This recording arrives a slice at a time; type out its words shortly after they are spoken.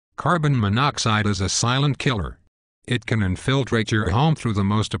Carbon monoxide is a silent killer. It can infiltrate your home through the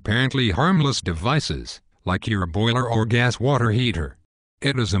most apparently harmless devices, like your boiler or gas water heater.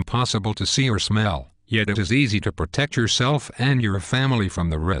 It is impossible to see or smell, yet it is easy to protect yourself and your family from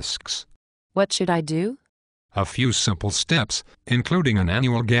the risks. What should I do? A few simple steps, including an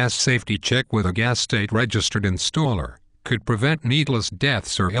annual gas safety check with a gas state-registered installer, could prevent needless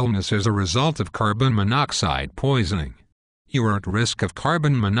deaths or illness as a result of carbon monoxide poisoning. You are at risk of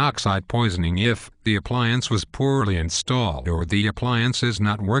carbon monoxide poisoning if the appliance was poorly installed, or the appliance is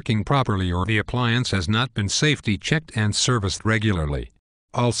not working properly, or the appliance has not been safety checked and serviced regularly.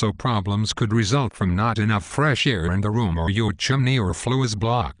 Also, problems could result from not enough fresh air in the room, or your chimney or flue is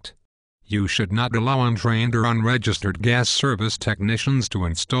blocked. You should not allow untrained or unregistered gas service technicians to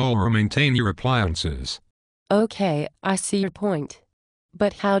install or maintain your appliances. Okay, I see your point.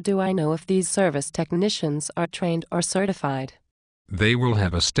 But how do I know if these service technicians are trained or certified? They will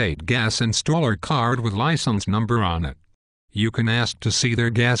have a state gas installer card with license number on it. You can ask to see their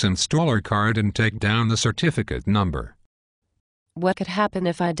gas installer card and take down the certificate number. What could happen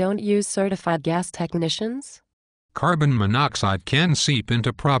if I don't use certified gas technicians? Carbon monoxide can seep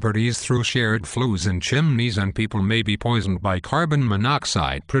into properties through shared flues and chimneys, and people may be poisoned by carbon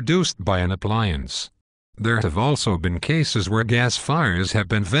monoxide produced by an appliance. There have also been cases where gas fires have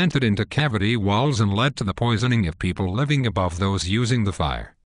been vented into cavity walls and led to the poisoning of people living above those using the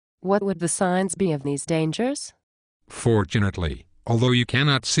fire. What would the signs be of these dangers? Fortunately, although you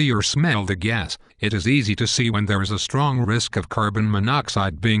cannot see or smell the gas, it is easy to see when there is a strong risk of carbon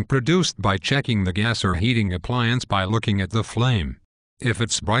monoxide being produced by checking the gas or heating appliance by looking at the flame. If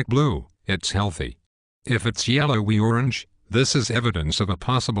it's bright blue, it's healthy. If it's yellowy-orange, this is evidence of a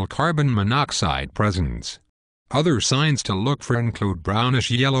possible carbon monoxide presence. Other signs to look for include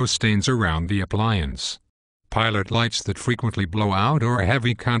brownish-yellow stains around the appliance, pilot lights that frequently blow out, or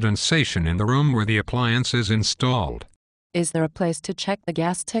heavy condensation in the room where the appliance is installed. Is there a place to check the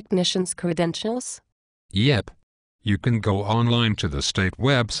gas technician's credentials? Yep. You can go online to the state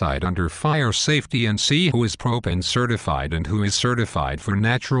website under Fire Safety and see who is propane certified and who is certified for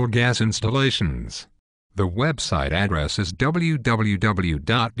natural gas installations. The website address is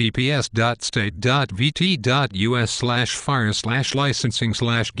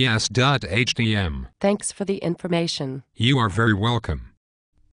www.bps.state.vt.us/fire/licensing/gas.htm. Thanks for the information. You are very welcome.